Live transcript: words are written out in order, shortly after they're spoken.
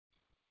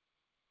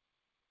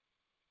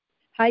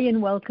Hi,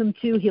 and welcome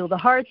to Heal the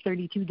Heart,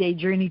 32-Day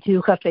Journey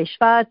to Chafei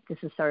Shvat. This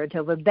is Sarah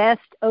Tova Best.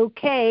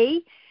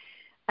 Okay,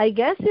 I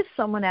guess if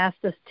someone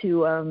asked us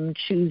to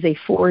choose a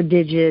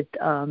 4-digit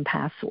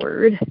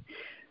password,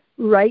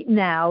 right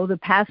now the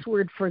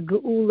password for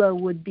Geula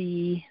would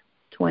be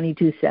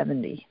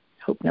 2270.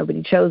 Hope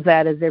nobody chose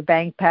that as their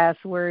bank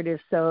password.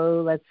 If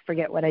so, let's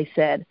forget what I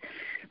said.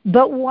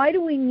 But why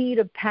do we need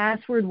a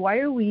password? Why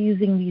are we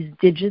using these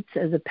digits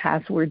as a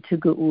password to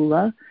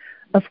Geula?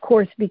 Of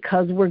course,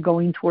 because we're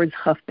going towards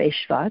Chaf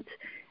Shvat,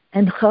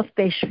 and Chaf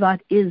Shvat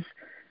is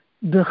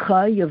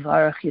B'cha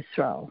Yavarach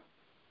Yisrael.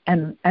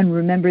 And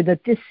remember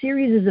that this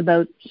series is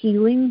about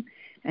healing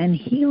and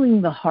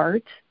healing the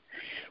heart.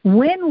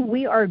 When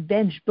we are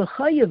benched,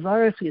 B'cha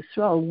Yavarach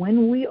Yisrael,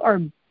 when we are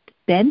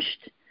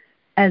benched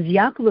as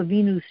Yaakov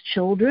Avinu's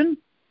children,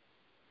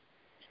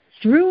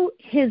 through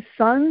his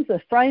sons,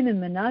 Ephraim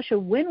and Menashe,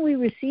 when we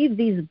receive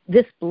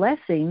this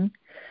blessing,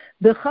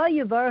 B'cha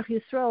Yavarach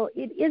Yisrael,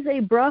 it is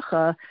a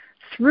bracha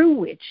through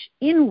which,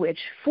 in which,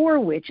 for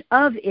which,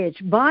 of which,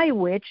 by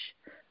which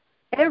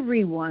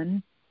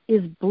everyone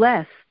is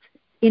blessed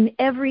in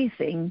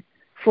everything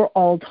for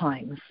all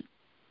times.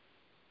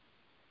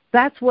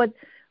 That's what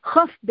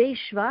Chaf Beis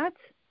Shvat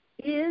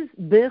is,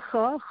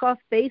 B'cha, Chaf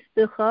Beis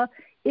B'cha,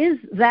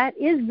 that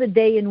is the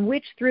day in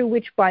which, through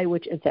which, by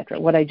which, etc.,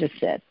 what I just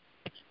said.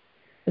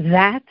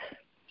 That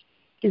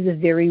is a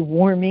very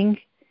warming,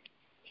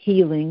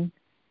 healing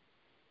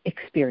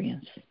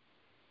experience.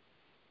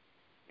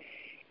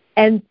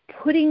 And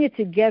putting it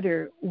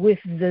together with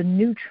the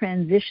new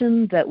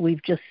transition that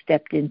we've just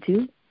stepped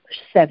into,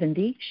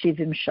 70,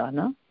 Shivim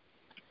Shana,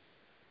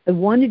 I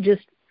want to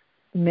just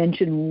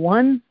mention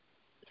one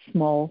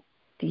small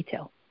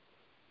detail.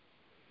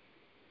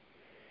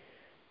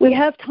 We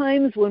have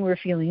times when we're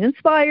feeling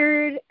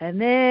inspired,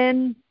 and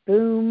then,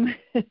 boom,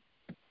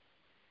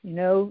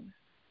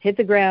 hit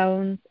the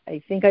ground.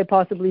 I think I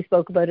possibly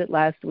spoke about it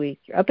last week.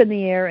 You're up in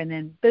the air, and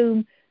then,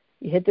 boom,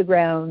 you hit the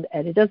ground,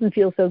 and it doesn't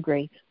feel so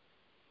great.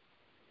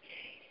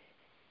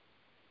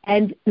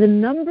 And the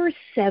number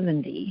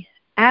 70,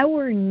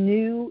 our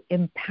new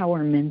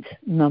empowerment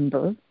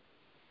number,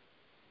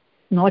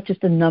 not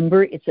just a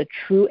number, it's a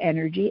true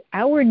energy.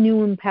 Our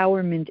new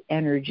empowerment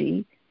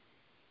energy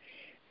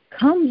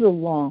comes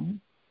along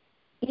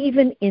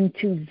even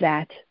into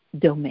that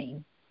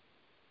domain.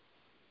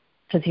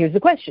 Because here's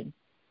the question.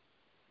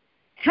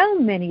 How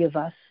many of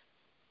us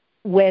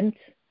went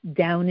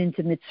down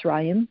into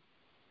Mitzrayim?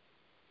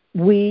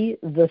 We,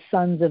 the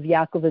sons of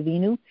Yaakov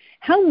Avinu.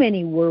 How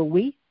many were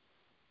we?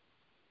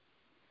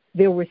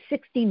 There were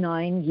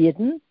 69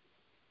 Yidden.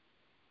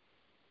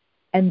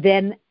 And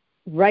then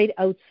right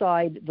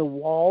outside the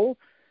wall,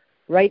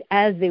 right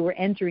as they were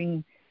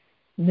entering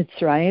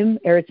Mitzrayim,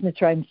 Eretz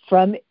Mitzrayim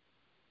from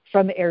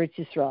Eretz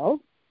Yisrael,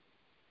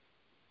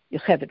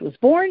 Yocheved was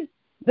born,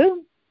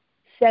 boom,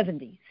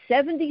 70.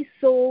 70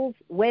 souls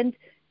went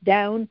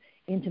down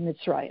into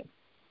Mitzrayim.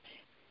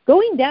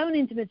 Going down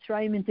into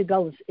Mitzrayim, into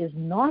Galus, is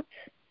not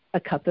a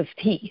cup of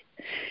tea.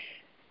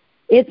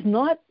 It's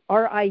not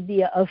our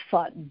idea of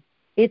fun.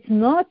 It's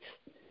not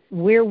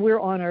where we're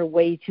on our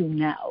way to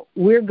now.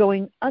 We're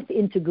going up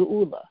into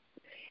Geula.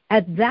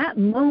 At that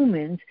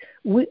moment,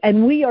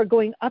 we are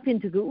going up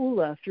into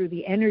Geula through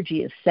the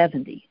energy of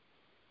 70.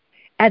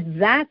 At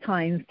that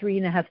time,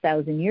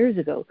 3,500 years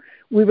ago,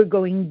 we were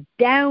going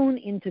down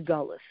into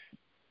Galus.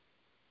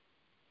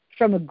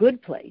 From a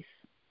good place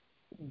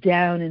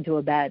down into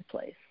a bad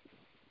place.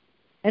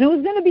 And it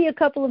was going to be a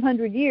couple of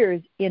hundred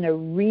years in a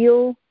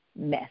real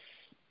mess.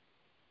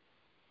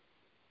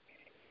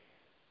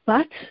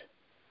 But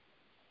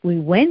we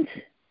went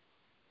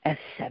as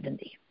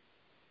 70.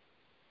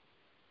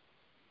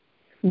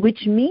 Which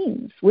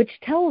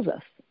tells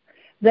us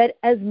that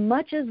as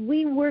much as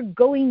we were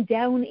going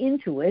down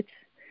into it,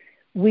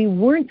 we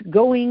weren't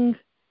going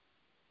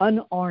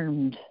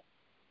unarmed.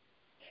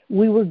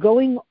 We were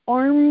going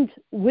armed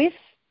with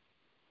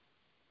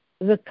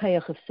the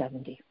Kayach of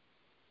 70.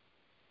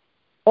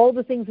 All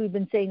the things we've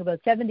been saying about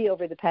 70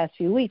 over the past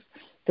few weeks,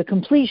 the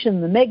completion,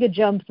 the mega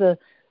jump,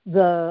 all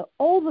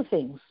the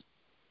things,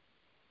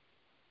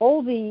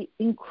 all the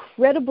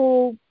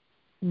incredible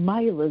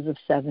milas of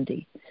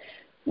 70.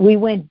 We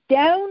went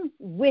down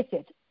with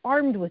it,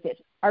 armed with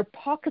it, our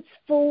pockets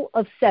full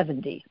of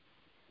 70.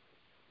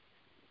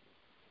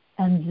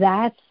 And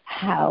that's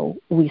how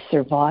we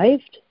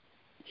survived.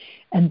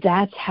 And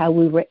that's how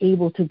we were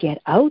able to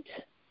get out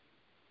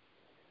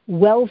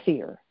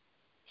wealthier,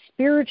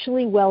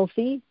 spiritually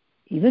wealthy,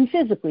 even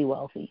physically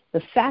wealthy.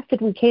 The fact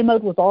that we came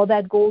out with all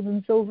that gold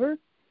and silver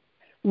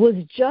was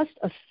just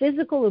a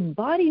physical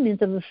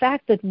embodiment of the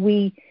fact that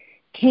we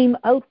came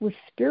out with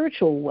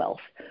spiritual wealth.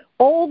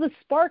 All the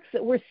sparks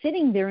that were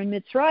sitting there in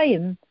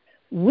Mitzrayim,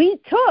 we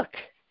took.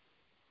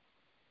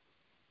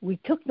 We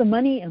took the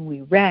money and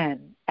we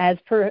ran, as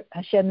per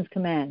Hashem's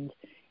command,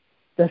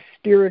 the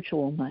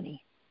spiritual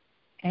money.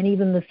 And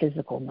even the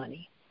physical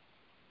money.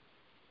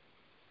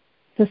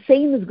 The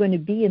same is going to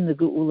be in the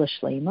Geula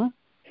Shlema,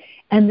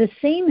 and the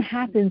same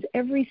happens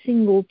every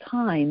single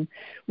time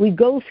we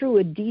go through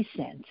a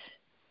descent.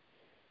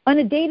 on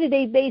a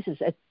day-to-day basis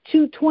at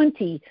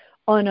 2:20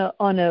 on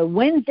a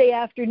Wednesday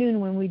afternoon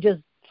when we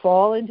just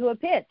fall into a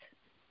pit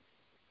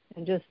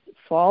and just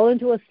fall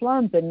into a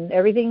slump and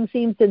everything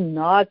seems to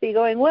not be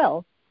going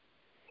well.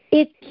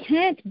 It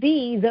can't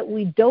be that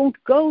we don't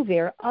go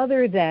there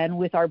other than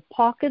with our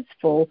pockets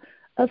full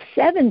of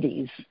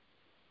 70s.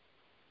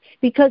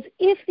 Because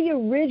if the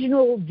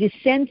original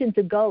descent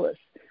into Gullus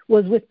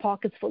was with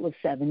pockets full of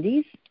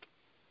 70s,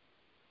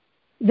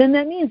 then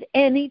that means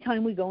any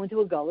time we go into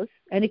a Gullus,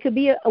 and it could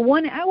be a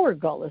 1-hour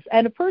Gullus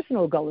and a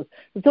personal Gullus,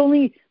 it's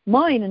only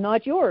mine and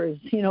not yours.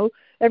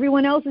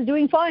 Everyone else is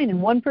doing fine,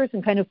 and one person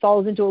kind of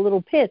falls into a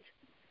little pit.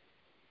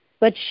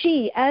 But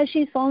she, as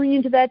she's falling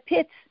into that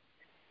pit,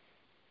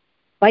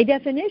 by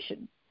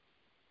definition,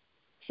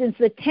 since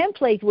the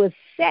template was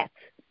set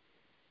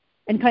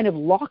and kind of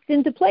locked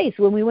into place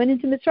when we went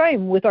into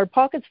Mitzrayim with our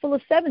pockets full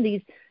of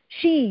 70s,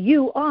 she,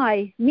 you,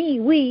 I, me,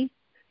 we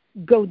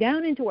go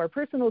down into our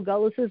personal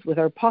Gulluses with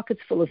our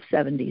pockets full of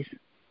 70s.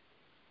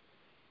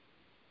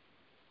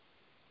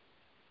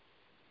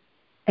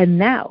 And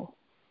now,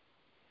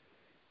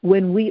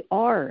 when we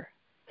are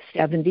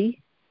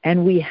 70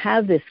 and we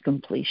have this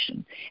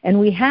completion, and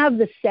we have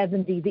the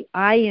 70, the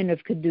ayin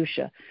of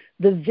Kedusha,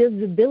 the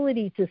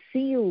visibility to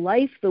see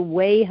life the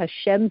way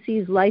Hashem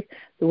sees life,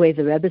 the way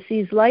the Rebbe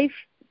sees life,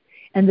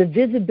 and the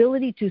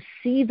visibility to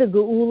see the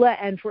Geula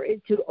and for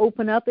it to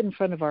open up in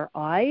front of our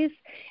eyes,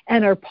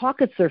 and our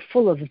pockets are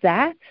full of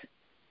that,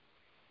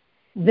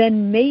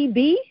 then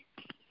maybe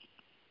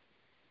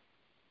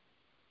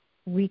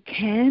we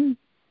can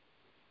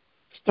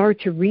start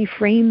to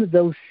reframe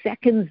those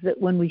seconds that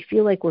when we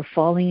feel like we're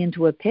falling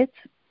into a pit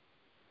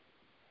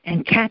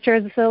and catch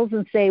ourselves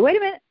and say, wait a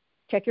minute,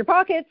 check your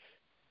pockets.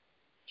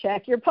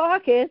 Check your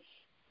pockets.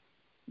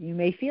 You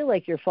may feel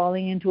like you're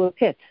falling into a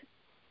pit.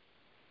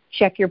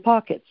 Check your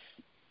pockets.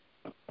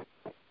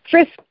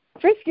 Frisk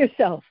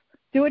yourself.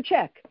 Do a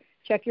check.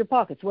 Check your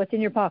pockets. What's in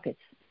your pockets?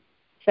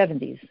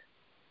 70s.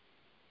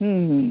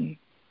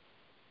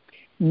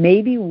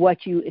 Maybe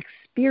what you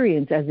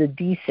experience as a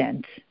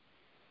descent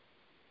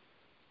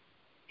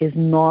is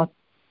not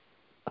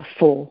a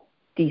full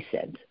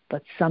descent,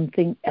 but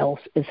something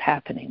else is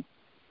happening.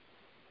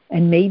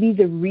 And maybe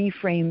the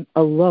reframe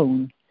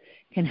alone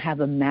can have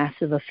a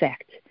massive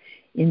effect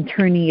in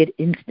turning it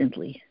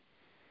instantly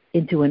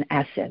into an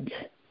ascent.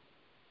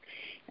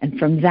 And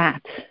from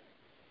that,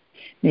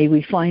 may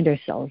we find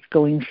ourselves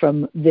going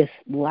from this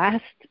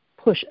last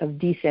push of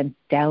descent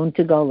down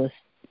to Gullus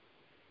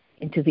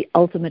into the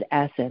ultimate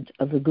ascent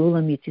of the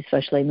Gula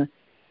Mitzvah Shlema,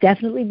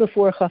 definitely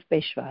before Chaf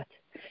B'Shvat,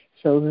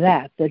 so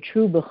that the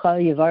true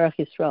B'chal Yivarach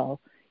Yisrael,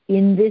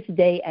 in this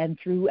day and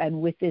through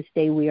and with this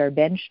day we are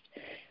benched.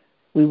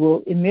 We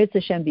will, in Mirz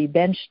Hashem, be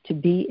benched to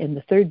be in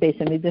the third Beis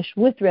HaMikdash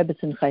with Rebbe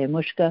Simcha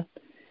Yamushka,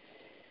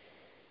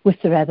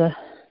 with the Rebbe,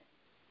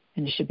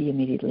 and it should be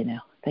immediately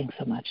now. Thanks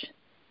so much.